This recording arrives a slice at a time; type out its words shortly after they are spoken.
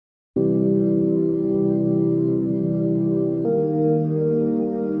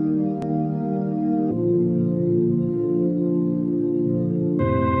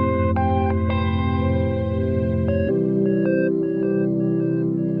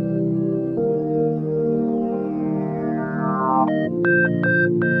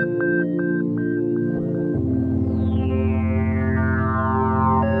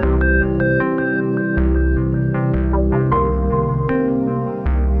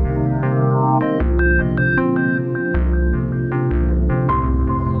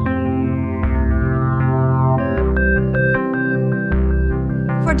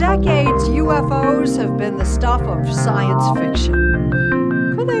UFOs have been the stuff of science fiction.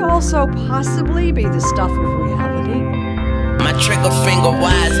 Could they also possibly be the stuff of reality? My trigger finger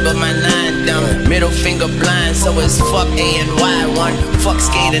wise, but my nine dumb. Middle finger blind, so it's fuck A and Y. One fuck,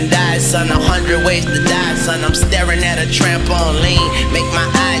 skate and die, son. 100 ways to die, son. I'm staring at a trampoline, make my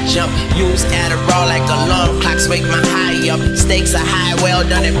eye jump. Use Adderall like alarm clocks, wake my high up. Stakes are high, well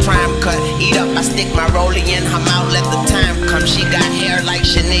done at prime cut. Eat up, I stick my rollie in her mouth, let the time come. She got hair like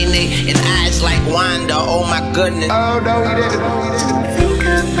Shanae and eyes like Wanda. Oh my goodness. Oh no, he didn't. Think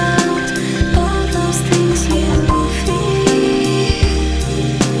about all those things you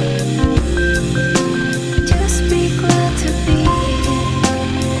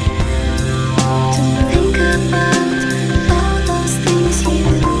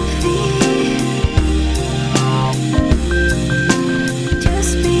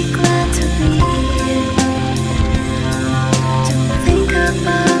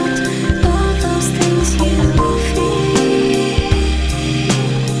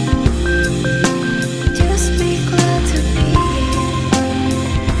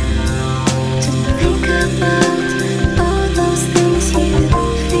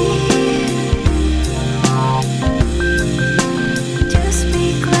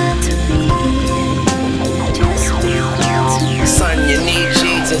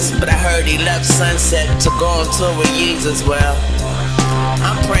but I heard he left Sunset to go on tour with Yeezus. Well,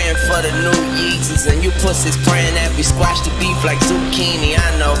 I'm praying for the new Yeezus, and you pussies praying that we squash the beef like zucchini. I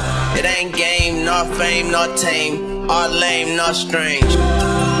know it ain't game, nor fame, nor tame, or lame, nor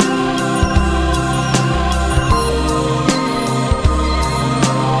strange.